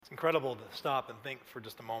incredible to stop and think for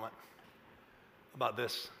just a moment about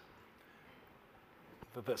this.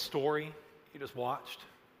 That story you just watched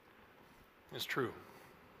is true.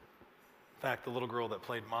 In fact, the little girl that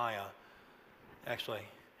played Maya actually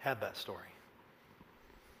had that story.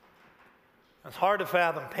 It's hard to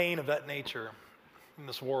fathom pain of that nature in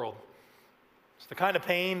this world. It's the kind of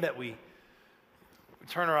pain that we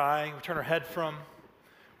turn our eye, we turn our head from,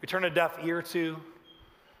 we turn a deaf ear to,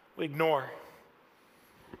 we ignore.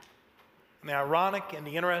 And the ironic and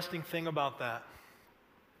the interesting thing about that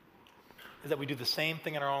is that we do the same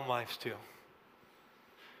thing in our own lives too.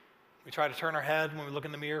 We try to turn our head when we look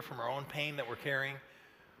in the mirror from our own pain that we're carrying.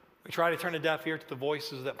 We try to turn a deaf ear to the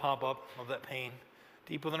voices that pop up of that pain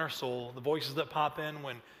deep within our soul, the voices that pop in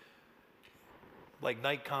when like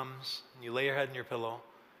night comes and you lay your head in your pillow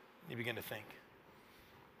and you begin to think.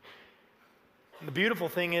 And the beautiful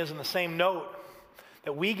thing is, in the same note,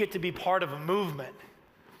 that we get to be part of a movement.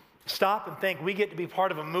 Stop and think. We get to be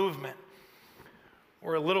part of a movement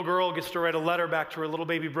where a little girl gets to write a letter back to her little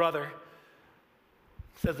baby brother.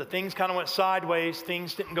 It says that things kind of went sideways.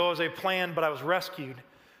 Things didn't go as I planned, but I was rescued.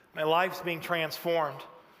 My life's being transformed.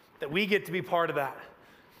 That we get to be part of that.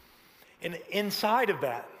 And inside of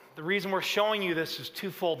that, the reason we're showing you this is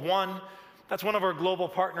twofold. One, that's one of our global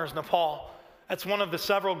partners, Nepal. That's one of the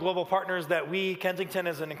several global partners that we, Kensington,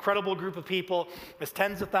 is an incredible group of people. There's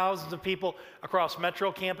tens of thousands of people across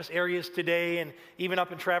metro campus areas today, and even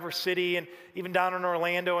up in Traverse City, and even down in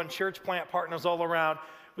Orlando, and church plant partners all around.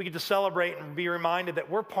 We get to celebrate and be reminded that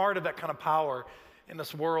we're part of that kind of power in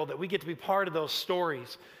this world, that we get to be part of those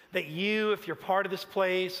stories. That you, if you're part of this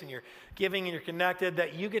place and you're giving and you're connected,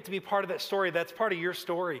 that you get to be part of that story. That's part of your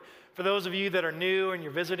story. For those of you that are new and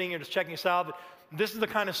you're visiting or just checking us out, this is the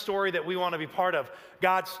kind of story that we want to be part of.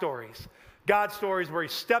 God's stories. God's stories where He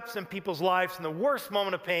steps in people's lives in the worst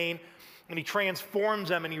moment of pain and He transforms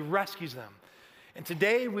them and He rescues them. And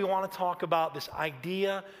today we want to talk about this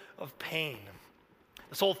idea of pain.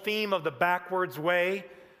 This whole theme of the backwards way,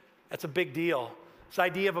 that's a big deal. This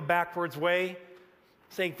idea of a backwards way,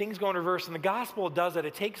 saying things go in reverse. And the gospel does that.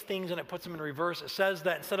 It takes things and it puts them in reverse. It says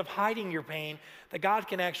that instead of hiding your pain, that God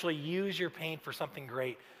can actually use your pain for something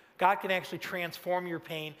great. God can actually transform your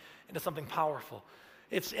pain into something powerful.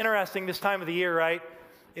 It's interesting this time of the year, right?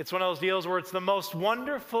 It's one of those deals where it's the most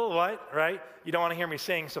wonderful, what, right? You don't want to hear me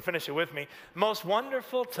sing, so finish it with me. Most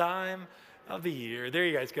wonderful time of the year. There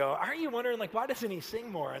you guys go. Aren't you wondering, like, why doesn't he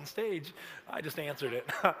sing more on stage? I just answered it.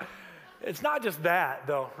 It's not just that,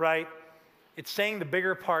 though, right? It's saying the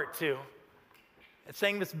bigger part, too. It's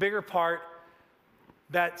saying this bigger part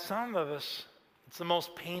that some of us, it's the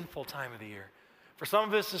most painful time of the year. For some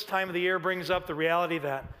of us, this time of the year brings up the reality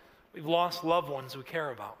that we've lost loved ones we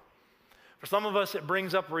care about. For some of us, it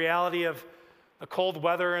brings up reality of the cold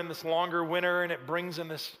weather and this longer winter, and it brings in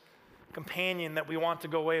this companion that we want to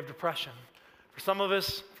go away of depression. For some of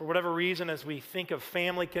us, for whatever reason, as we think of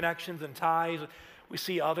family connections and ties, we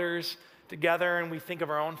see others together and we think of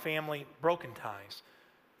our own family broken ties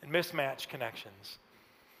and mismatched connections.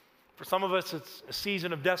 For some of us, it's a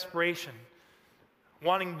season of desperation,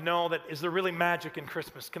 wanting to know that, is there really magic in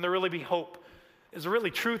Christmas? Can there really be hope? Is there really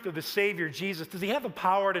truth of the Savior, Jesus? Does He have the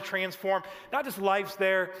power to transform not just lives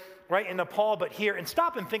there, right, in Nepal, but here? And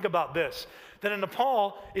stop and think about this, that in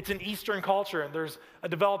Nepal, it's an Eastern culture, and there's a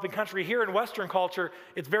developing country. Here in Western culture,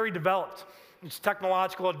 it's very developed. There's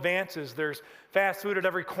technological advances. There's fast food at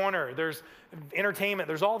every corner. There's entertainment.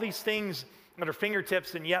 There's all these things at our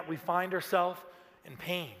fingertips, and yet we find ourselves in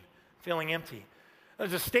pain, feeling empty.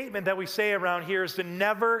 There's a statement that we say around here is to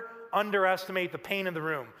never underestimate the pain in the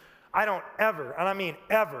room. I don't ever, and I mean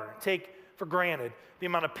ever, take for granted the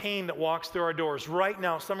amount of pain that walks through our doors. Right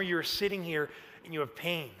now, some of you are sitting here and you have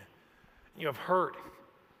pain, you have hurt,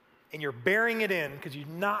 and you're bearing it in because you're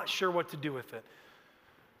not sure what to do with it.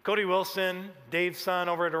 Cody Wilson, Dave's son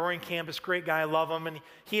over at Orion Campus, great guy, I love him, and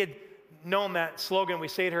he had known that slogan. We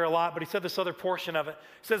say it here a lot, but he said this other portion of it.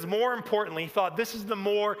 He says, more importantly, he thought this is the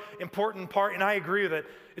more important part, and I agree with it.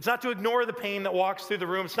 It's not to ignore the pain that walks through the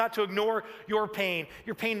room. It's not to ignore your pain.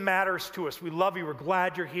 Your pain matters to us. We love you. We're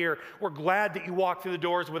glad you're here. We're glad that you walk through the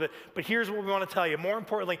doors with it. But here's what we want to tell you. More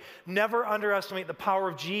importantly, never underestimate the power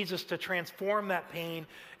of Jesus to transform that pain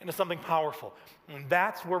into something powerful. And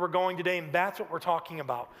that's where we're going today, and that's what we're talking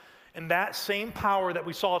about. And that same power that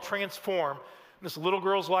we saw transform this little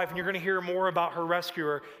girl's life, and you're going to hear more about her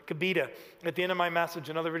rescuer, Kavita, at the end of my message,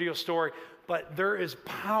 another video story. But there is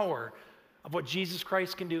power of what Jesus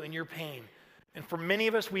Christ can do in your pain. And for many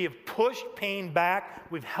of us, we have pushed pain back.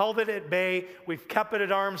 We've held it at bay. We've kept it at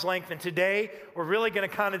arm's length. And today, we're really going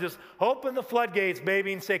to kind of just open the floodgates,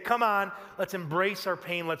 baby, and say, come on, let's embrace our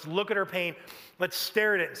pain. Let's look at our pain. Let's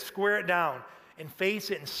stare at it and square it down and face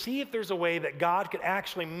it and see if there's a way that God could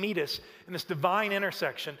actually meet us in this divine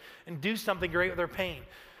intersection and do something great with our pain.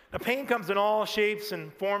 Now, pain comes in all shapes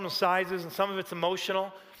and forms and sizes, and some of it's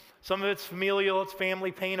emotional. Some of it's familial, it's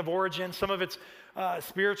family pain of origin. Some of it's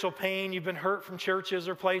spiritual pain. You've been hurt from churches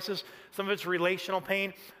or places. Some of it's relational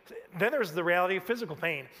pain. Then there's the reality of physical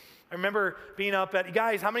pain. I remember being up at,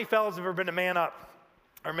 guys, how many fellas have ever been to Man Up?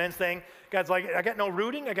 Our men's thing. Guys, like, I got no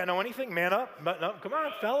rooting, I got no anything. Man up, but no, come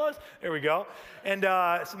on, fellas. There we go. And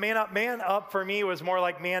so man up for me was more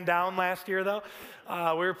like man down last year, though.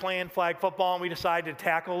 We were playing flag football, and we decided to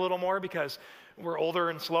tackle a little more because we're older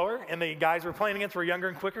and slower, and the guys we're playing against were younger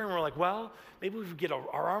and quicker, and we're like, well, maybe we could get our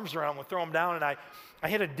arms around, we'll throw them down, and I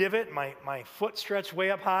hit a divot, my foot stretched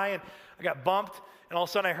way up high, and I got bumped, and all of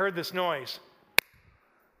a sudden I heard this noise.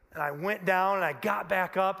 And I went down, and I got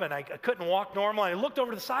back up, and I couldn't walk normal, and I looked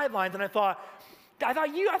over to the sidelines, and I thought like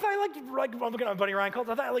I'm looking at my buddy Ryan Coles,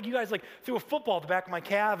 I thought like you guys like threw a football at the back of my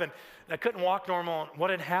calf, and I couldn't walk normal, and what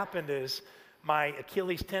had happened is my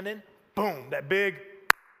Achilles tendon, boom, that big,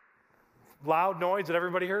 loud noise that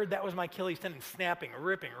everybody heard, that was my Achilles tendon snapping,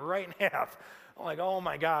 ripping right in half. I'm like, oh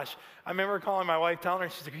my gosh. I remember calling my wife, telling her,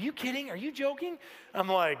 she's like, are you kidding? Are you joking? I'm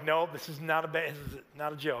like, no, this is not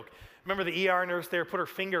a joke. Remember the ER nurse there put her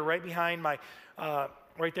finger right behind my,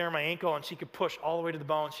 right there in my ankle, and she could push all the way to the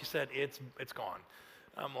bone. She said, it's gone.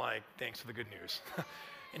 I'm like, thanks for the good news.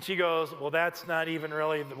 And she goes, well, that's not even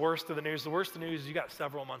really the worst of the news. The worst of the news is you got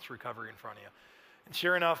several months recovery in front of you. And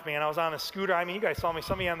sure enough, man, I was on a scooter. I mean, you guys saw me.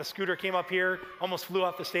 Some of you on the scooter came up here, almost flew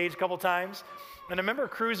off the stage a couple times. And I remember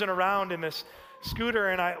cruising around in this scooter,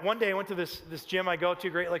 and one day I went to this gym I go to,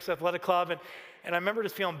 Great Lakes Athletic Club, and I remember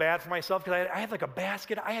just feeling bad for myself because I had like a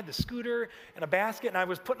basket. I had the scooter and a basket, and I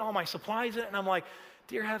was putting all my supplies in it, and I'm like,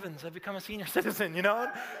 dear heavens, I've become a senior citizen, you know?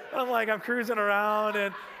 I'm cruising around,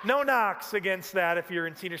 and no knocks against that if you're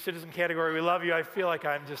in senior citizen category. We love you. I feel like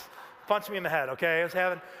I'm just, punch me in the head, okay? I was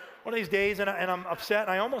having one of these days, and I'm upset,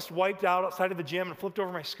 and I almost wiped out outside of the gym and flipped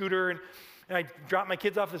over my scooter, and I dropped my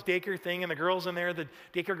kids off this daycare thing, and the girls in there, the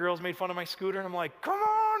daycare girls made fun of my scooter, and I'm like, come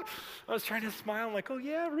on! I was trying to smile. I'm like, oh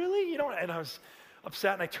yeah, really? You know? And I was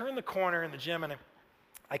upset, and I turned the corner in the gym, and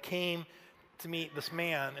I came to meet this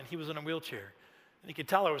man, and he was in a wheelchair. And you could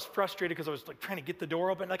tell I was frustrated because I was like trying to get the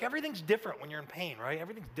door open. Like everything's different when you're in pain, right?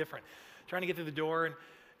 Everything's different. Trying to get through the door,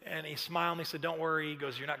 and he smiled, and he said, don't worry. He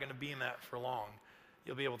goes, you're not going to be in that for long.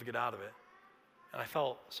 You'll be able to get out of it. And I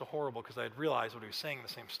felt so horrible because I had realized what he was saying in the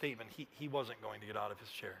same statement. He wasn't going to get out of his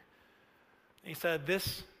chair. And he said,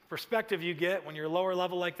 this perspective you get when you're lower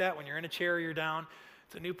level like that, when you're in a chair or you're down,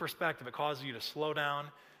 it's a new perspective. It causes you to slow down,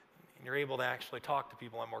 and you're able to actually talk to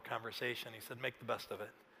people, have more conversation. He said, make the best of it.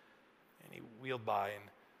 And he wheeled by, and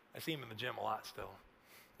I see him in the gym a lot still.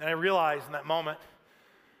 And I realized in that moment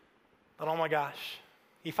that, oh my gosh,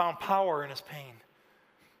 he found power in his pain.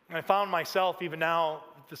 And I found myself even now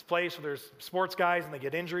at this place where there's sports guys and they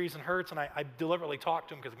get injuries and hurts, and I deliberately talk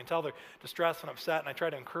to them because I can tell they're distressed and upset, and I try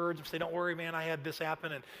to encourage them, say, don't worry, man, I had this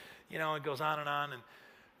happen, and it goes on. And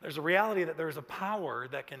there's a reality that there's a power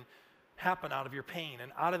that can happen out of your pain,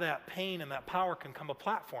 and out of that pain and that power can come a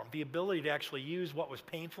platform, the ability to actually use what was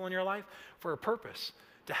painful in your life for a purpose,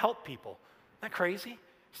 to help people. Isn't that crazy?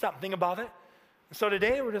 Stop and think about it. And so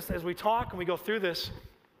today, we're just, as we talk and we go through this,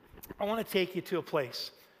 I want to take you to a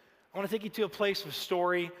place. I want to take you to a place of a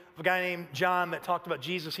story of a guy named John that talked about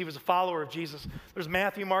Jesus. He was a follower of Jesus. There's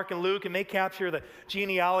Matthew, Mark, and Luke, and they capture the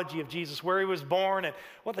genealogy of Jesus, where he was born and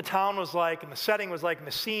what the town was like and the setting was like and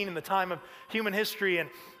the scene and the time of human history. And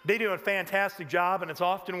they do a fantastic job, and it's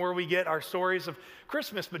often where we get our stories of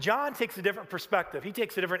Christmas. But John takes a different perspective. He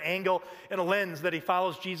takes a different angle and a lens that he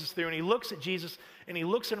follows Jesus through. And he looks at Jesus, and he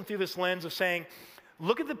looks at him through this lens of saying,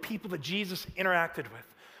 look at the people that Jesus interacted with.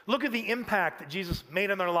 Look at the impact that Jesus made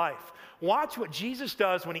in their life. Watch what Jesus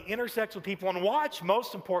does when he intersects with people, and watch,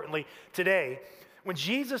 most importantly, today, when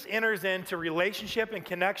Jesus enters into relationship and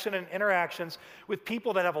connection and interactions with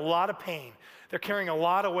people that have a lot of pain. They're carrying a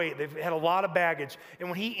lot of weight. They've had a lot of baggage. And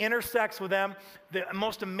when he intersects with them, the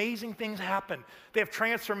most amazing things happen. They have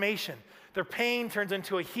transformation. Their pain turns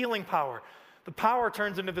into a healing power. The power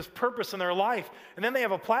turns into this purpose in their life. And then they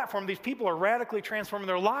have a platform. These people are radically transforming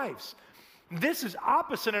their lives. This is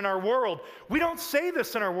opposite in our world. We don't say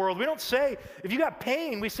this in our world. We don't say, if you got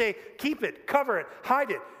pain, we say, keep it, cover it,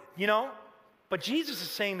 hide it, But Jesus is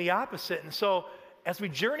saying the opposite. And so as we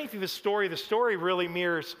journey through the story really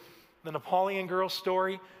mirrors the Napoleon girl's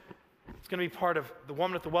story. It's going to be part of the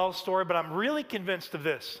woman at the well story, but I'm really convinced of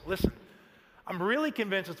this. Listen, I'm really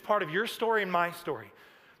convinced it's part of your story and my story,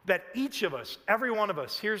 that each of us, every one of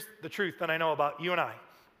us, here's the truth that I know about you and I.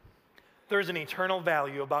 There's an eternal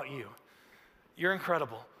value about you. You're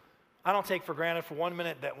incredible. I don't take for granted for 1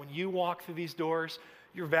 minute that when you walk through these doors,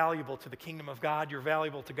 you're valuable to the kingdom of God. You're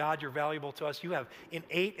valuable to God. You're valuable to us. You have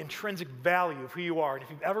innate, intrinsic value of who you are. And if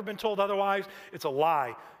you've ever been told otherwise, it's a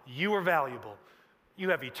lie. You are valuable. You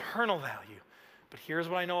have eternal value. But here's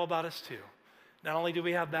what I know about us too. Not only do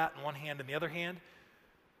we have that in one hand, in the other hand,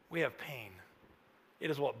 we have pain. It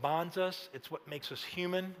is what bonds us. It's what makes us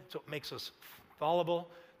human. It's what makes us fallible.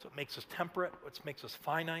 It's what makes us temperate. It's what makes us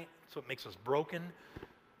finite. It's what makes us broken,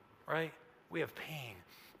 right? We have pain.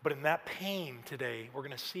 But in that pain today, we're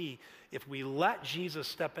going to see if we let Jesus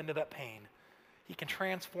step into that pain, he can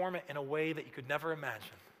transform it in a way that you could never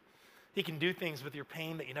imagine. He can do things with your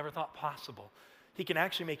pain that you never thought possible. He can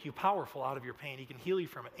actually make you powerful out of your pain. He can heal you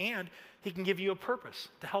from it. And he can give you a purpose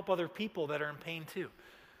to help other people that are in pain too.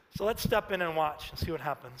 So let's step in and watch and see what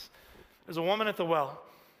happens. There's a woman at the well.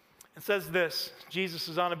 It says this, Jesus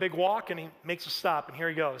is on a big walk and he makes a stop, and here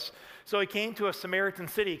he goes. So he came to a Samaritan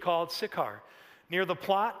city called Sychar, near the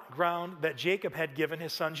plot ground that Jacob had given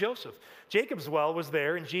his son Joseph. Jacob's well was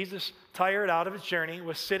there, and Jesus, tired out of his journey,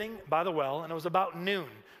 was sitting by the well, and it was about noon.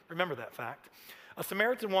 Remember that fact. A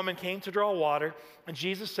Samaritan woman came to draw water, and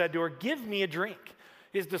Jesus said to her, "Give me a drink."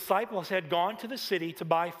 His disciples had gone to the city to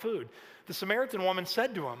buy food. The Samaritan woman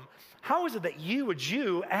said to him, "How is it that you, a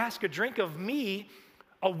Jew, ask a drink of me,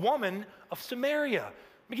 a woman of Samaria?"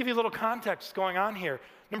 Let me give you a little context going on here.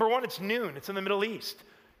 Number one, it's noon. It's in the Middle East.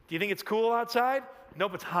 Do you think it's cool outside?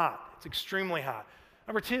 Nope, it's hot. It's extremely hot.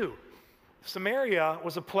 Number two, Samaria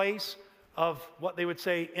was a place of what they would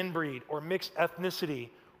say inbreed or mixed ethnicity,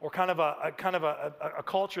 or kind of a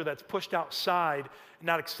culture that's pushed outside,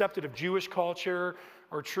 not accepted of Jewish culture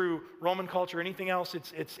or true Roman culture or anything else.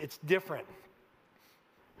 It's different.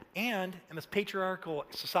 And in this patriarchal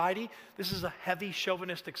society, this is a heavy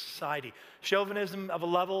chauvinistic society. Chauvinism of a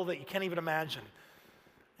level that you can't even imagine.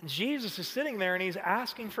 And Jesus is sitting there and he's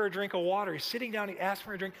asking for a drink of water. He's sitting down, he asks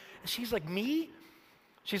for a drink. And she's like, "Me?"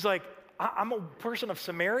 She's like, I'm a person of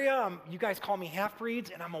Samaria. You guys call me half-breeds,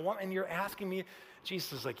 and I'm a woman, and you're asking me.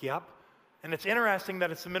 Jesus is like, "Yep." And it's interesting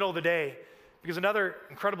that it's the middle of the day, because another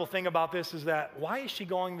incredible thing about this is that why is she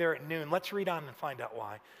going there at noon? Let's read on and find out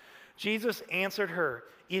why. Jesus answered her,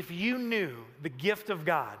 "If you knew the gift of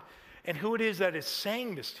God and who it is that is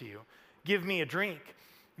saying this to you, 'Give me a drink,'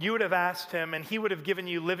 you would have asked him, and he would have given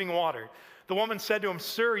you living water." The woman said to him,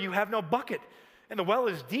 "Sir, you have no bucket, and the well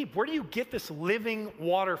is deep. Where do you get this living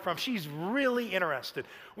water from?" She's really interested.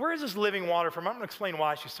 Where is this living water from? I'm going to explain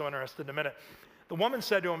why she's so interested in a minute. The woman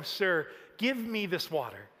said to him, "Sir, give me this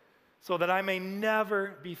water so that I may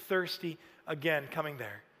never be thirsty again coming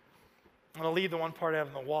there." I'm going to leave the one part out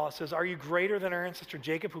on the wall. It says, "Are you greater than our ancestor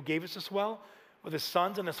Jacob, who gave us this well with his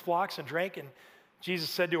sons and his flocks and drank?" And Jesus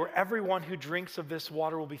said to her, "Everyone who drinks of this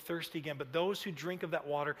water will be thirsty again, but those who drink of that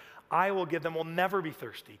water I will give them will never be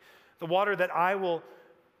thirsty. The water that I will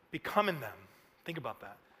become in them." Think about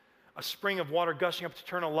that. "A spring of water gushing up to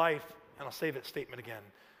eternal life." And I'll say that statement again.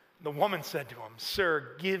 The woman said to him,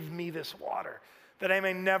 "Sir, give me this water that I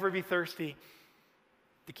may never be thirsty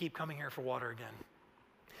to keep coming here for water again."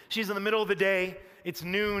 She's in the middle of the day. It's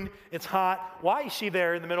noon. It's hot. Why is she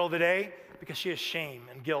there in the middle of the day? Because she has shame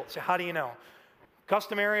and guilt. So how do you know?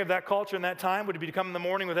 Customary of that culture in that time would be to come in the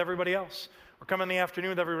morning with everybody else, or come in the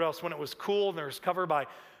afternoon with everybody else when it was cool and there was covered by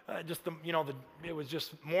it was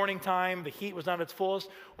just morning time, the heat was not at its fullest,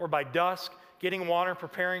 or by dusk, getting water,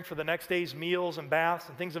 preparing for the next day's meals and baths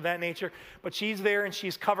and things of that nature. But she's there and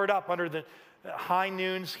she's covered up under the high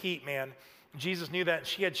noon's heat, man. Jesus knew that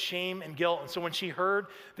she had shame and guilt. And so when she heard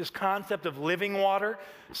this concept of living water,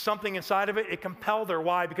 something inside of it, it compelled her.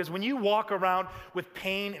 Why? Because when you walk around with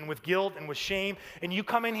pain and with guilt and with shame, and you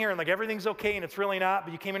come in here and like everything's okay and it's really not,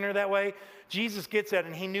 but you came in here that way, Jesus gets that,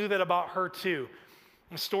 and he knew that about her too.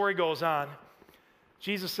 And the story goes on.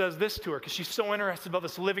 Jesus says this to her because she's so interested about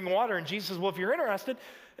this living water. And Jesus says, "Well, if you're interested,"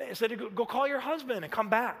 he said, "go call your husband and come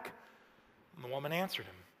back." And the woman answered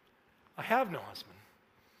him, "I have no husband."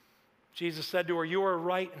 Jesus said to her, "You are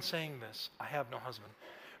right in saying this. I have no husband.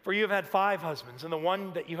 For you have had 5 husbands, and the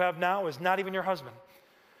one that you have now is not even your husband.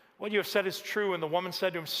 What you have said is true." And the woman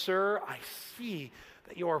said to him, "Sir, I see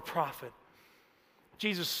that you are a prophet."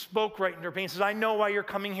 Jesus spoke right into her pain. He says, "I know why you're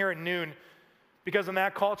coming here at noon. Because in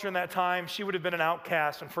that culture, in that time, she would have been an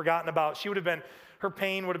outcast and forgotten about. Her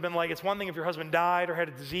pain would have been like, it's one thing if your husband died or had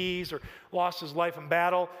a disease or lost his life in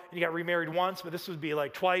battle and you got remarried once, but this would be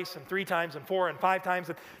like twice and 3 times and 4 and 5 times.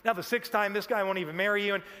 And now the 6th time, this guy won't even marry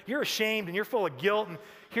you and you're ashamed and you're full of guilt. And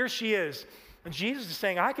here she is. And Jesus is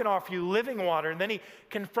saying, I can offer you living water. And then he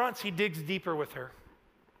digs deeper with her.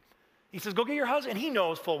 He says, go get your husband. And he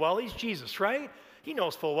knows full well, he's Jesus, right? He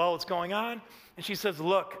knows full well what's going on. And she says,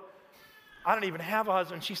 look, I don't even have a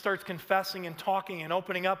husband. She starts confessing and talking and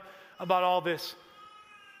opening up about all this.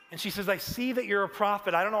 And she says, I see that you're a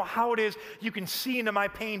prophet. I don't know how it is you can see into my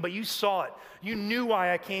pain, but you saw it. You knew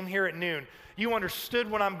why I came here at noon. You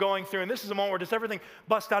understood what I'm going through. And this is a moment where just everything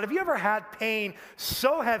busts out. Have you ever had pain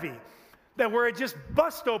so heavy that where it just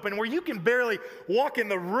busts open, where you can barely walk in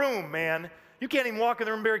the room, man? You can't even walk in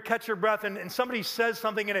the room, barely catch your breath, and somebody says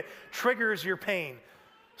something and it triggers your pain.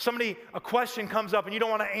 A question comes up and you don't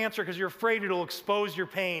want to answer because you're afraid it'll expose your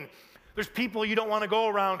pain. There's people you don't want to go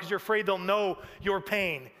around because you're afraid they'll know your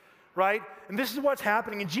pain, right? And this is what's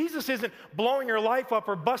happening. And Jesus isn't blowing her life up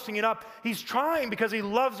or busting it up. He's trying, because he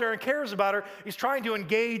loves her and cares about her, he's trying to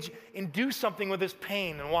engage and do something with this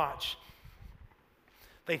pain. And watch.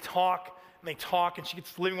 They talk and she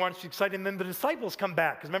gets the living water, she's excited, and then the disciples come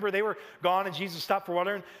back. Because remember, they were gone and Jesus stopped for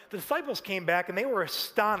water, and the disciples came back and they were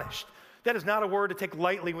astonished. That is not a word to take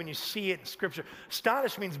lightly when you see it in Scripture.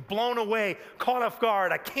 Astonished means blown away, caught off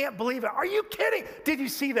guard. I can't believe it. Are you kidding? Did you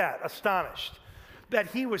see that? Astonished.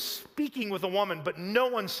 That he was speaking with a woman, but no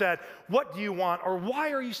one said, what do you want? Or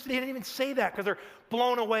why are you, they didn't even say that because they're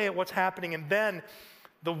blown away at what's happening. And then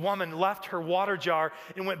the woman left her water jar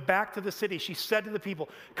and went back to the city. She said to the people,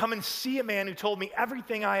 come and see a man who told me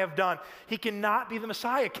everything I have done. He cannot be the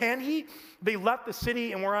Messiah, can he? They left the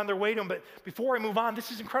city and were on their way to him. But before I move on,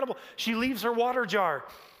 this is incredible. She leaves her water jar.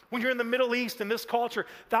 When you're in the Middle East, in this culture,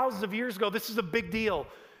 thousands of years ago, this is a big deal.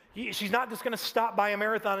 She's not just going to stop by a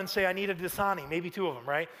marathon and say, I need a Dasani, maybe 2 of them,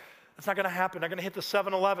 right? That's not going to happen. They're going to hit the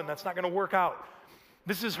 7-Eleven. That's not going to work out.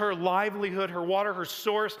 This is her livelihood, her water, her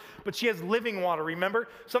source, but she has living water, remember?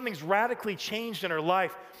 Something's radically changed in her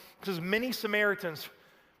life. Because many Samaritans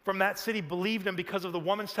from that city believed him because of the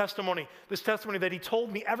woman's testimony, this testimony that he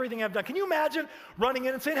told me everything I've done. Can you imagine running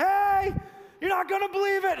in and saying, hey, you're not going to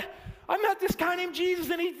believe it. I met this guy named Jesus,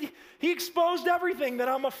 and he exposed everything, that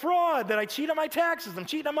I'm a fraud, that I cheat on my taxes, I'm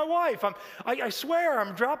cheating on my wife, I swear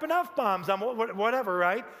I'm dropping F-bombs, I'm whatever,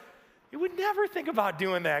 right? You would never think about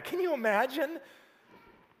doing that. Can you imagine?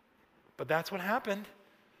 But that's what happened.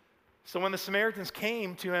 So when the Samaritans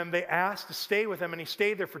came to him, they asked to stay with him, and he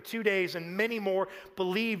stayed there for 2 days, and many more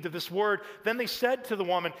believed of this word. Then they said to the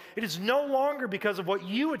woman, it is no longer because of what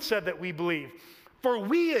you had said that we believe, for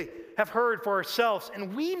we have heard for ourselves,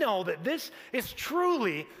 and we know that this is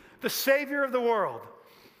truly the Savior of the world.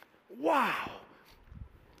 Wow.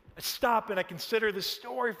 I stop and I consider this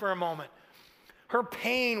story for a moment. Her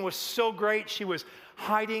pain was so great, she was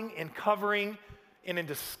hiding and covering and in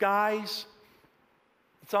disguise.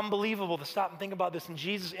 It's unbelievable to stop and think about this. And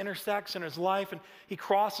Jesus intersects in his life, and he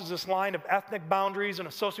crosses this line of ethnic boundaries and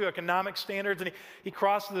of socioeconomic standards, and he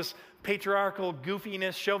crosses this patriarchal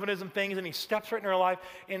goofiness, chauvinism things, and he steps right in her life,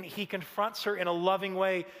 and he confronts her in a loving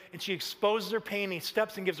way, and she exposes her pain, and he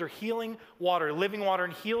steps and gives her healing water, living water,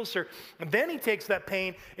 and heals her. And then he takes that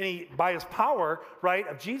pain, and he, by his power, right,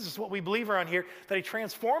 of Jesus, what we believe around here, that he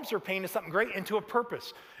transforms her pain to something great, into a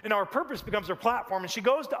purpose. And our purpose becomes her platform, and she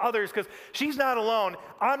goes to others because she's not alone.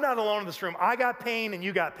 I'm not alone in this room. I got pain, and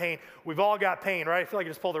you got pain. We've all got pain, right? I feel like I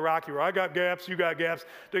just pulled a Rocky where I got gaps, you got gaps.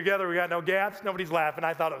 Together we got no gaps. Nobody's laughing.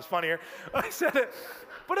 I thought it was funnier. I said it.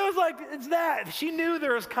 But it was like, it's that. She knew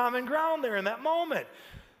there was common ground there in that moment.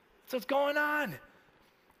 So what's going on?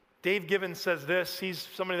 Dave Gibbons says this. He's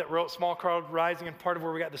somebody that wrote Small Crowd Rising and part of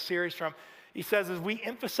where we got the series from. He says, as we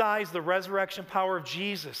emphasize the resurrection power of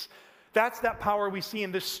Jesus, that's that power we see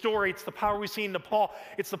in this story. It's the power we see in Nepal.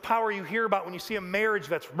 It's the power you hear about when you see a marriage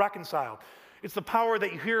that's reconciled. It's the power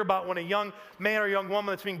that you hear about when a young man or young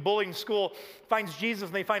woman that's being bullied in school finds Jesus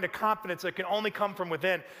and they find a confidence that can only come from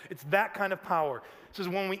within. It's that kind of power. It says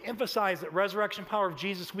when we emphasize that resurrection power of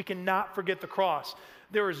Jesus, we cannot forget the cross.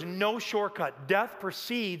 There is no shortcut. Death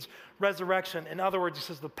precedes resurrection. In other words, it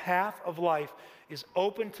says the path of life is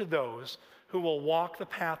open to those who will walk the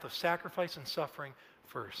path of sacrifice and suffering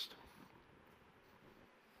first.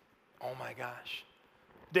 Oh my gosh.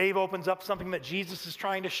 Dave opens up something that Jesus is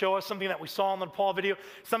trying to show us, something that we saw in the Paul video,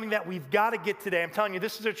 something that we've got to get today. I'm telling you,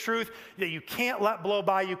 this is a truth that you can't let blow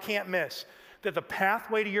by, you can't miss. That the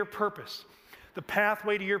pathway to your purpose, the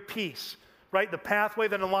pathway to your peace, right? The pathway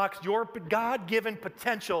that unlocks your God-given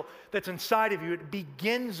potential that's inside of you, it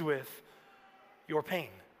begins with your pain.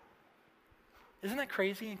 Isn't that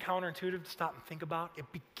crazy and counterintuitive to stop and think about? It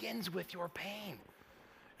begins with your pain.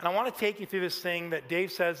 And I want to take you through this thing that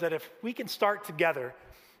Dave says that if we can start together,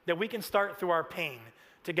 that we can start through our pain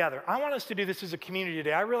together. I want us to do this as a community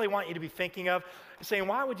today. I really want you to be thinking of saying,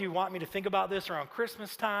 why would you want me to think about this around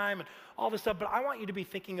Christmas time and all this stuff? But I want you to be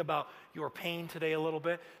thinking about your pain today a little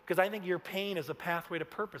bit, because I think your pain is a pathway to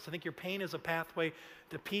purpose. I think your pain is a pathway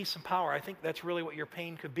to peace and power. I think that's really what your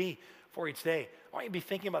pain could be for each day. I want you to be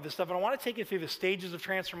thinking about this stuff, and I want to take you through the stages of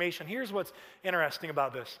transformation. Here's what's interesting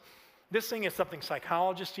about this. This thing is something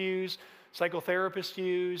psychologists use, psychotherapists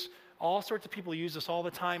use, all sorts of people use this all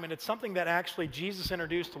the time, and it's something that actually Jesus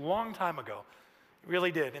introduced a long time ago. He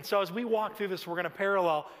really did. And so as we walk through this, we're going to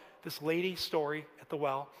parallel this lady's story at the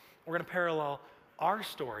well. We're going to parallel our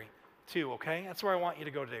story too, okay? That's where I want you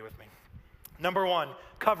to go today with me. Number one,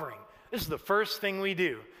 covering. This is the first thing we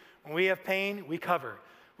do. When we have pain, we cover.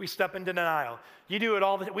 We step into denial. You do it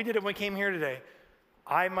all. We did it when we came here today.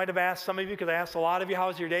 I might have asked some of you, because I asked a lot of you, how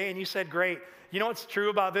was your day? And you said, great. You know what's true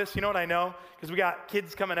about this? You know what I know? Because we got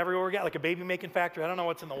kids coming everywhere. We got like a baby making factory. I don't know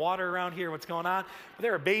what's in the water around here, what's going on. But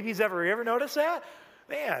there are babies everywhere. You ever notice that?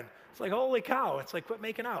 Man, it's like, holy cow. It's like, quit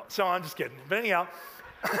making out. So I'm just kidding. But anyhow,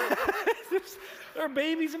 there are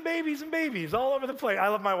babies and babies and babies all over the place. I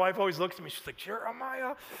love my wife always looks at me. She's like, sure,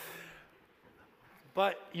 Amaya.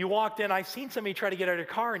 But you walked in, I've seen somebody try to get out of your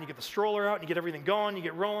car, and you get the stroller out, and you get everything going, you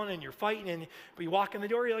get rolling, and you're fighting, but you walk in the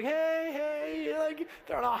door, you're like, hey, you're like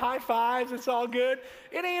throwing out high fives, it's all good.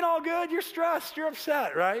 It ain't all good, you're stressed, you're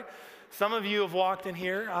upset, right? Some of you have walked in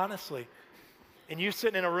here, honestly, and you're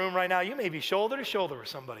sitting in a room right now, you may be shoulder to shoulder with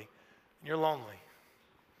somebody, and you're lonely.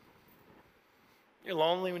 You're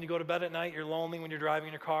lonely when you go to bed at night, you're lonely when you're driving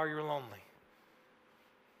in your car, you're lonely.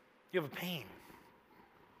 You have a pain.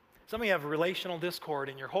 Some of you have relational discord,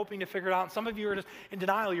 and you're hoping to figure it out. And some of you are just in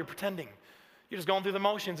denial. You're pretending. You're just going through the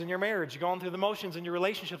motions in your marriage. You're going through the motions in your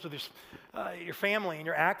relationships with your family, and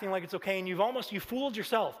you're acting like it's okay. And you fooled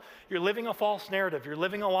yourself. You're living a false narrative. You're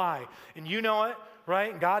living a lie. And you know it,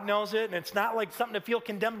 right? And God knows it. And it's not like something to feel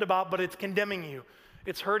condemned about, but it's condemning you.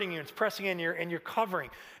 It's hurting you. It's pressing in you, and you're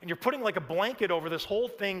covering. And you're putting like a blanket over this whole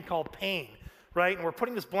thing called pain, right? And we're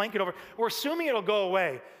putting this blanket over. We're assuming it'll go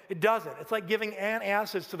away. It doesn't. It's like giving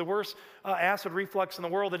antacids to the worst acid reflux in the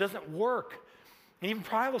world. It doesn't work. And even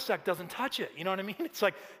Prilosec doesn't touch it. You know what I mean? It's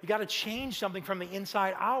like you got to change something from the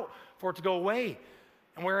inside out for it to go away.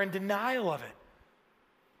 And we're in denial of it.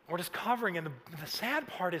 We're just covering. And the sad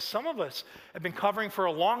part is some of us have been covering for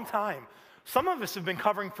a long time. Some of us have been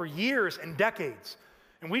covering for years and decades.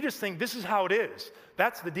 And we just think this is how it is.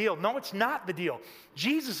 That's the deal. No, it's not the deal.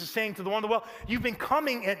 Jesus is saying to the one at the well, you've been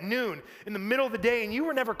coming at noon in the middle of the day, and you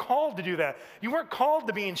were never called to do that. You weren't called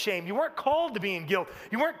to be in shame. You weren't called to be in guilt.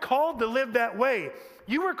 You weren't called to live that way.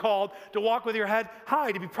 You were called to walk with your head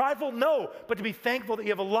high, to be prideful, no, but to be thankful that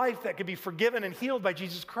you have a life that could be forgiven and healed by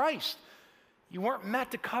Jesus Christ. You weren't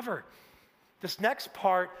meant to cover. This next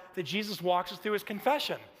part that Jesus walks us through is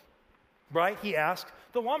confession. Right? He asked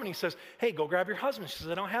the woman, he says, hey, go grab your husband. She says,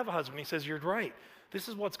 I don't have a husband. He says, you're right. This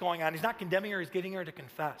is what's going on. He's not condemning her. He's getting her to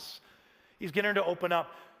confess. He's getting her to open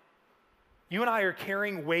up. You and I are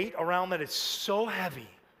carrying weight around that is so heavy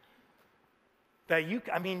that you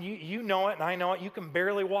know it and I know it. You can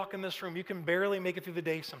barely walk in this room. You can barely make it through the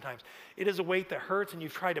day sometimes. It is a weight that hurts, and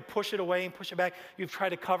you've tried to push it away and push it back. You've tried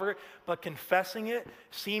to cover it, but confessing it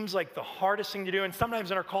seems like the hardest thing to do. And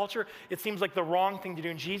sometimes in our culture, it seems like the wrong thing to do.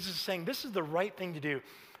 And Jesus is saying, this is the right thing to do.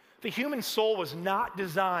 The human soul was not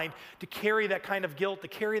designed to carry that kind of guilt, to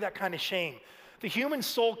carry that kind of shame. The human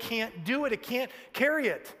soul can't do it. It can't carry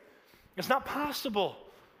it. It's not possible.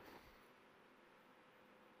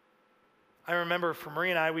 I remember for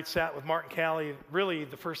Marie and I, we'd sat with Mark and Callie, really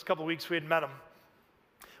the first couple of weeks we had met them.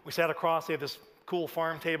 We sat across, they had this cool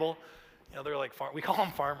farm table. You know, they're like, we call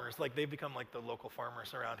them farmers. Like they've become like the local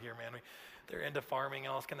farmers around here, man. They're into farming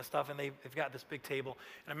and all this kind of stuff, and they've got this big table.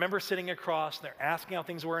 And I remember sitting across, and they're asking how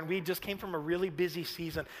things were, and we just came from a really busy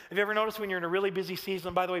season. Have you ever noticed when you're in a really busy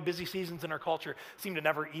season, by the way, busy seasons in our culture seem to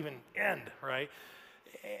never even end, right?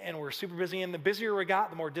 And we're super busy, and the busier we got,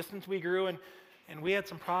 the more distance we grew, and we had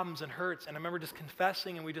some problems and hurts. And I remember just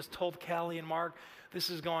confessing, and we just told Callie and Mark, this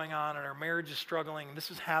is going on, and our marriage is struggling, and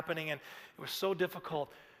this is happening, and it was so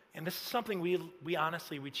difficult. And this is something we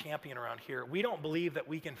honestly champion around here. We don't believe that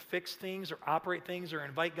we can fix things or operate things or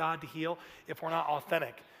invite God to heal if we're not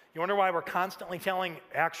authentic. You wonder why we're constantly telling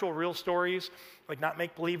actual real stories, like not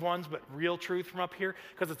make-believe ones, but real truth from up here?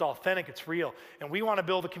 Because it's authentic, it's real. And we want to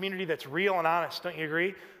build a community that's real and honest, don't you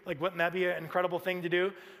agree? Like, wouldn't that be an incredible thing to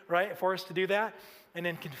do, right, for us to do that? And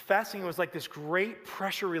then confessing was like this great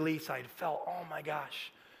pressure release. I felt, oh my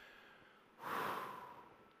gosh.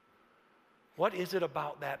 What is it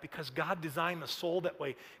about that? Because God designed the soul that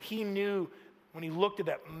way. He knew when he looked at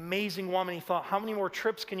that amazing woman, he thought, how many more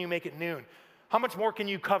trips can you make at noon? How much more can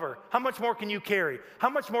you cover? How much more can you carry?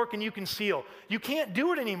 How much more can you conceal? You can't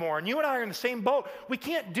do it anymore. And you and I are in the same boat. We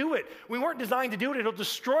can't do it. We weren't designed to do it. It'll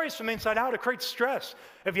destroy us from the inside out. It creates stress.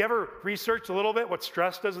 Have you ever researched a little bit what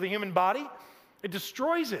stress does to the human body? It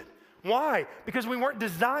destroys it. Why? Because we weren't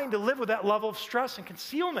designed to live with that level of stress and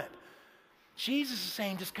concealment. Jesus is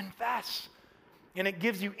saying, just confess. And it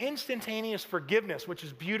gives you instantaneous forgiveness, which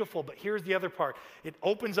is beautiful. But here's the other part. It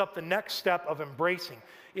opens up the next step of embracing.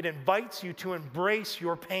 It invites you to embrace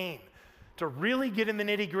your pain, to really get in the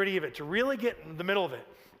nitty-gritty of it, to really get in the middle of it.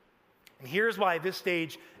 And here's why this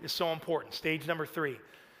stage is so important. Stage number 3.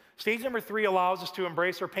 Stage number 3 allows us to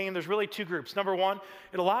embrace our pain. There's really 2 groups. Number 1,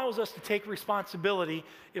 it allows us to take responsibility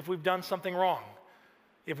if we've done something wrong.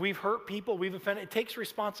 If we've hurt people, we've offended, it takes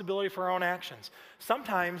responsibility for our own actions.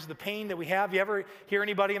 Sometimes the pain that we have, you ever hear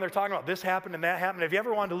anybody and they're talking about this happened and that happened? Have you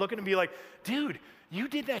ever wanted to look at them and be like, dude, you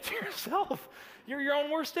did that to yourself. You're your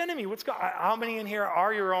own worst enemy. How many in here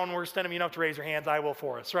are your own worst enemy? You don't have to raise your hands. I will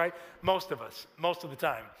for us, right? Most of us, most of the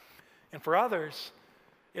time. And for others,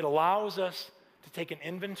 it allows us to take an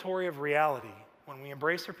inventory of reality. When we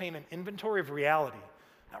embrace our pain, an inventory of reality.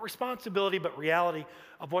 Not responsibility, but reality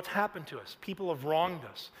of what's happened to us. People have wronged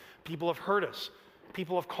us. People have hurt us.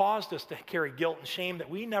 People have caused us to carry guilt and shame that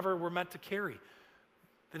we never were meant to carry.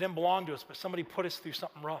 They didn't belong to us, but somebody put us through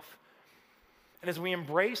something rough. And as we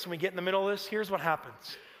embrace and we get in the middle of this, here's what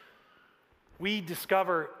happens. We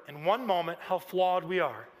discover in one moment how flawed we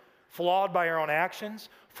are. Flawed by our own actions,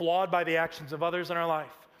 flawed by the actions of others in our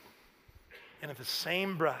life. And at the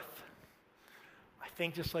same breath, I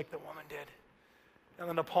think just like the woman did, and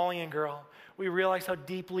the Napoleon girl, we realize how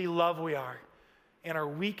deeply loved we are. In our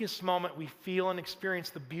weakest moment, we feel and experience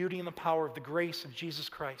the beauty and the power of the grace of Jesus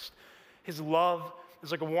Christ. His love is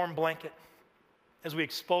like a warm blanket. As we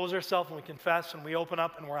expose ourselves and we confess and we open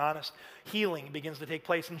up and we're honest, healing begins to take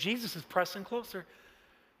place. And Jesus is pressing closer.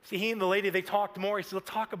 See, he and the lady, they talked more. He said, let's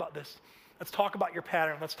talk about this. Let's talk about your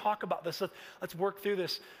pattern. Let's talk about this. Let's work through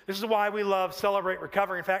this. This is why we love Celebrate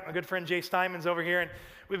Recovery. In fact, my good friend Jay Steinman's over here, and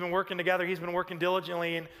we've been working together. He's been working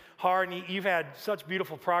diligently and hard, and you've had such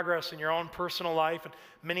beautiful progress in your own personal life, and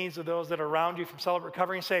many of those that are around you from Celebrate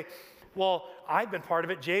Recovery and say, well, I've been part of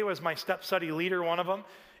it. Jay was my step study leader, one of them.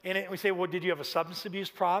 And we say, well, did you have a substance abuse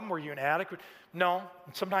problem? Were you an addict? No.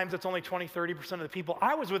 Sometimes it's only 20, 30% of the people.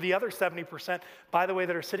 I was with the other 70%, by the way,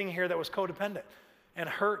 that are sitting here that was codependent and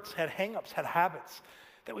hurts, had hang-ups, had habits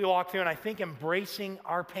that we walked through. And I think embracing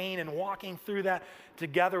our pain and walking through that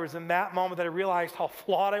together was in that moment that I realized how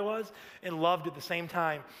flawed I was and loved at the same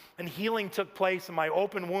time. And healing took place, and my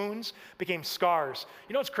open wounds became scars.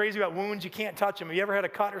 You know what's crazy about wounds? You can't touch them. Have you ever had a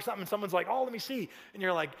cut or something and someone's like, oh, let me see. And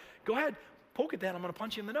you're like, go ahead, poke at that. I'm going to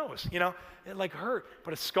punch you in the nose. You know, it like hurt.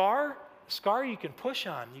 But a scar you can push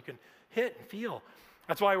on. You can hit and feel.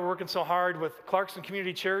 That's why we're working so hard with Clarkson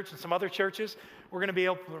Community Church and some other churches. We're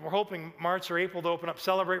hoping March or April to open up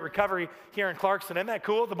Celebrate Recovery here in Clarkson. Isn't that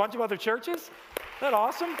cool? With a bunch of other churches? Isn't that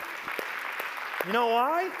awesome? You know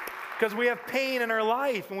why? Because we have pain in our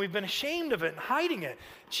life and we've been ashamed of it and hiding it.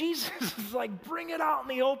 Jesus is like, bring it out in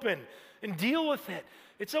the open and deal with it.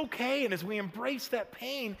 It's okay. And as we embrace that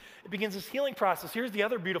pain, it begins this healing process. Here's the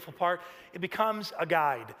other beautiful part. It becomes a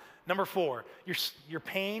guide. Number 4, your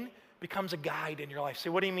pain becomes a guide in your life.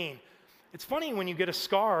 So what do you mean? It's funny when you get a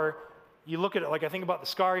scar, you look at it, like I think about the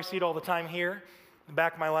scar, you see it all the time here, the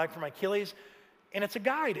back of my leg for my Achilles, and it's a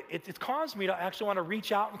guide. It's caused me to actually want to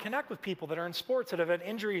reach out and connect with people that are in sports, that have had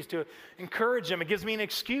injuries, to encourage them. It gives me an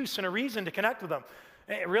excuse and a reason to connect with them.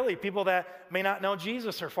 Really, people that may not know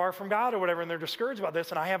Jesus or far from God or whatever, and they're discouraged about this,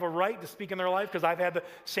 and I have a right to speak in their life because I've had the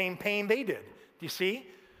same pain they did. Do you see?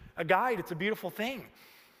 A guide, it's a beautiful thing.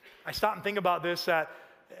 I stop and think about this, that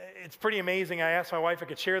it's pretty amazing. I asked my wife if I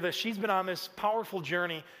could share this. She's been on this powerful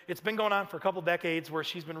journey. It's been going on for a couple decades where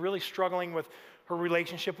she's been really struggling with her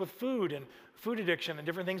relationship with food and food addiction and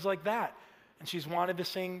different things like that. And she's wanted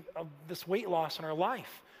this weight loss in her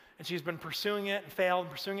life. And she's been pursuing it and failed,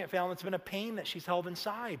 and pursuing it and failed. And it's been a pain that she's held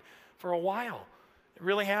inside for a while. It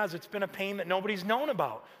really has. It's been a pain that nobody's known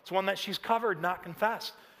about. It's one that she's covered, not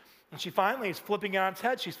confessed. And she finally is flipping it on its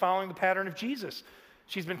head. She's following the pattern of Jesus.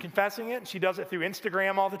 She's been confessing it, and she does it through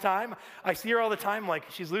Instagram all the time. I see her all the time, like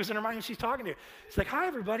she's losing her mind, and she's talking to you. She's like, hi,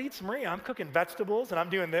 everybody, it's Maria. I'm cooking vegetables, and I'm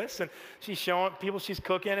doing this. And she's showing people she's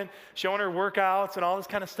cooking and showing her workouts and all this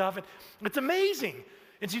kind of stuff. And it's amazing.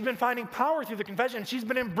 And she's been finding power through the confession, and she's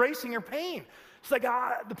been embracing her pain. It's like,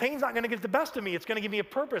 the pain's not going to get the best of me. It's going to give me a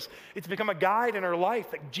purpose. It's become a guide in her life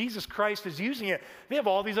that Jesus Christ is using it. We have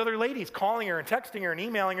all these other ladies calling her and texting her and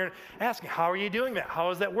emailing her and asking, how are you doing that? How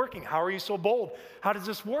is that working? How are you so bold? How does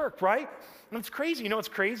this work, right? And it's crazy. You know what's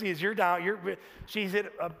crazy is she's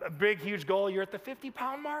hit a big, huge goal. You're at the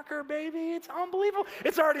 50-pound marker, baby. It's unbelievable.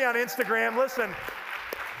 It's already on Instagram. Listen.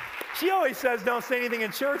 She always says, don't say anything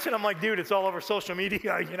in church. And I'm like, dude, it's all over social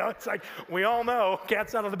media. It's like, we all know,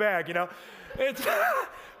 cat's out of the bag,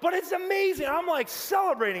 But it's amazing. I'm like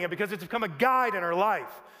celebrating it because it's become a guide in her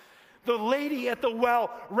life. The lady at the well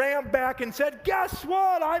ran back and said, guess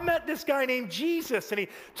what? I met this guy named Jesus, and he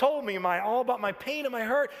told me all about my pain and my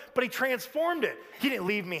hurt, but he transformed it. He didn't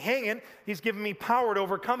leave me hanging. He's given me power to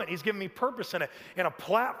overcome it. He's given me purpose in it and a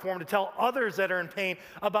platform to tell others that are in pain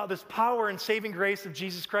about this power and saving grace of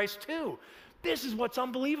Jesus Christ too. This is what's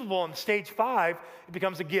unbelievable. In stage 5, it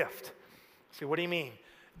becomes a gift. See, what do you mean?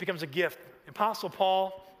 It becomes a gift. Apostle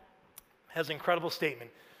Paul has an incredible statement.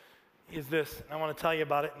 Is this, and I want to tell you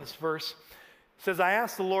about it in this verse. It says, I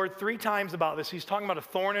asked the Lord 3 times about this. He's talking about a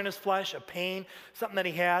thorn in his flesh, a pain, something that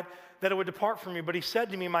he had, that it would depart from me. But he said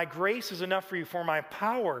to me, my grace is enough for you, for my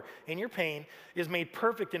power in your pain is made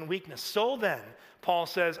perfect in weakness. So then, Paul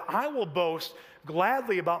says, I will boast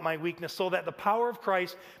gladly about my weakness, so that the power of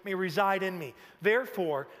Christ may reside in me.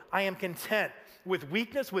 Therefore, I am content with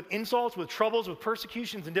weakness, with insults, with troubles, with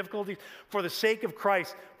persecutions and difficulties for the sake of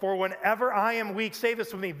Christ. For whenever I am weak, say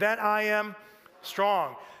this with me, then I am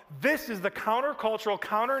strong. This is the countercultural,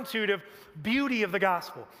 counterintuitive beauty of the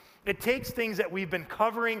gospel. It takes things that we've been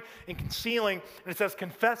covering and concealing, and it says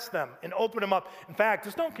confess them and open them up. In fact,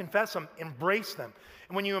 just don't confess them, embrace them.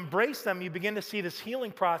 And when you embrace them, you begin to see this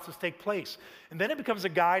healing process take place. And then it becomes a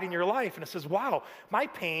guide in your life, and it says, wow, my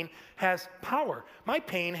pain has power. My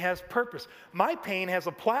pain has purpose. My pain has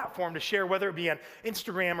a platform to share, whether it be on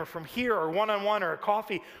Instagram or from here or one-on-one or a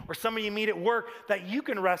coffee or somebody you meet at work, that you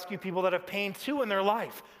can rescue people that have pain too in their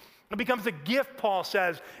life. It becomes a gift, Paul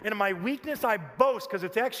says, and in my weakness I boast because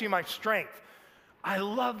it's actually my strength. I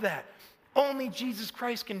love that. Only Jesus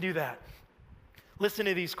Christ can do that. Listen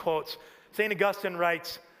to these quotes. St. Augustine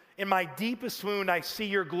writes, in my deepest wound I see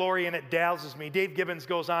your glory and it dazzles me. Dave Gibbons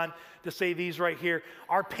goes on to say these right here.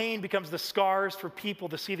 Our pain becomes the scars for people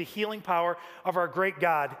to see the healing power of our great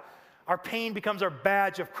God. Our pain becomes our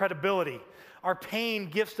badge of credibility. Our pain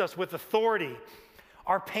gifts us with authority.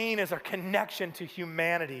 Our pain is our connection to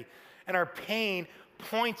humanity, and our pain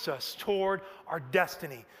points us toward our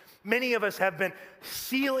destiny. Many of us have been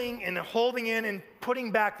sealing and holding in and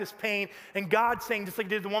putting back this pain, and God's saying, just like he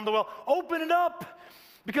did the one at the well, open it up,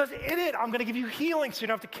 because in it, I'm going to give you healing so you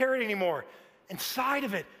don't have to carry it anymore. Inside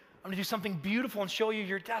of it, I'm going to do something beautiful and show you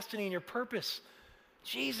your destiny and your purpose.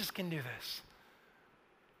 Jesus can do this.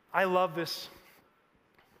 I love this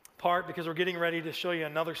part because we're getting ready to show you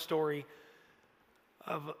another story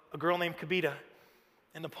of a girl named Kavita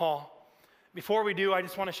in Nepal. Before we do, I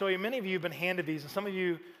just want to show you, many of you have been handed these, and some of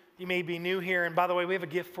you may be new here. And by the way, we have a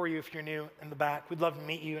gift for you if you're new in the back. We'd love to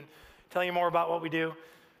meet you and tell you more about what we do.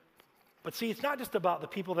 But see, it's not just about the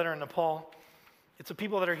people that are in Nepal. It's the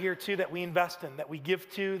people that are here too that we invest in, that we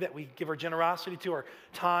give to, that we give our generosity to, our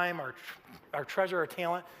time, our treasure, our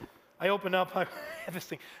talent. I opened up, I have this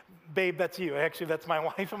thing, babe, that's you. Actually, that's my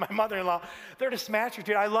wife and my mother-in-law. They're to smash your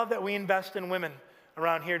dude. I love that we invest in women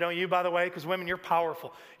around here, don't you, by the way? Because women, you're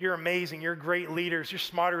powerful. You're amazing. You're great leaders. You're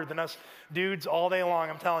smarter than us dudes all day long,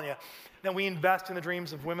 I'm telling you. Then we invest in the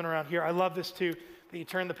dreams of women around here. I love this too, that you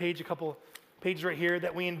turn the page, a couple pages right here,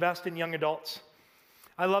 that we invest in young adults.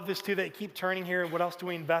 I love this too, that you keep turning here. What else do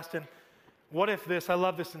we invest in? What if this, I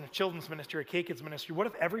love this in the children's ministry or K-Kids ministry, what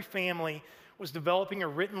if every family was developing a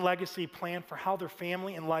written legacy plan for how their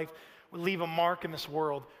family and life would leave a mark in this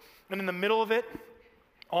world? And in the middle of it,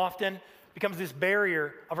 often, becomes this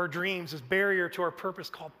barrier of our dreams, this barrier to our purpose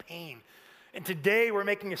called pain. And today we're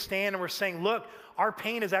making a stand and we're saying, look, our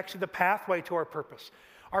pain is actually the pathway to our purpose.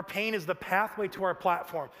 Our pain is the pathway to our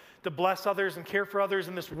platform to bless others and care for others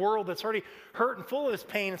in this world that's already hurt and full of this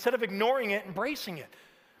pain, instead of ignoring it, embracing it.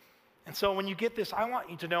 And so when you get this, I want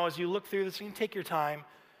you to know as you look through this, you can take your time,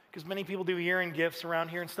 because many people do year-end gifts around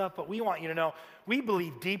here and stuff, but we want you to know we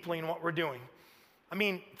believe deeply in what we're doing. I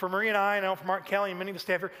mean, for Marie and I know for Mark Kelly and many of the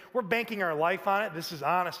staff here, we're banking our life on it. This is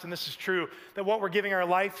honest and this is true, that what we're giving our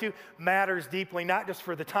life to matters deeply, not just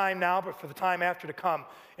for the time now, but for the time after to come,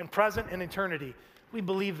 in present and eternity. We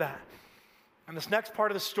believe that. And this next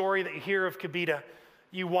part of the story that you hear of Kavita,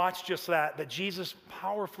 you watch just that Jesus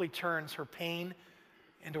powerfully turns her pain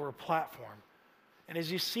into her platform. And as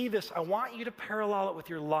you see this, I want you to parallel it with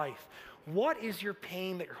your life. What is your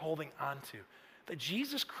pain that you're holding on to that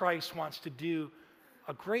Jesus Christ wants to do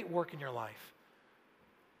a great work in your life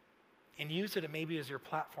and use it maybe as your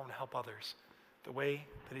platform to help others the way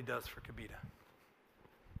that he does for Kavita.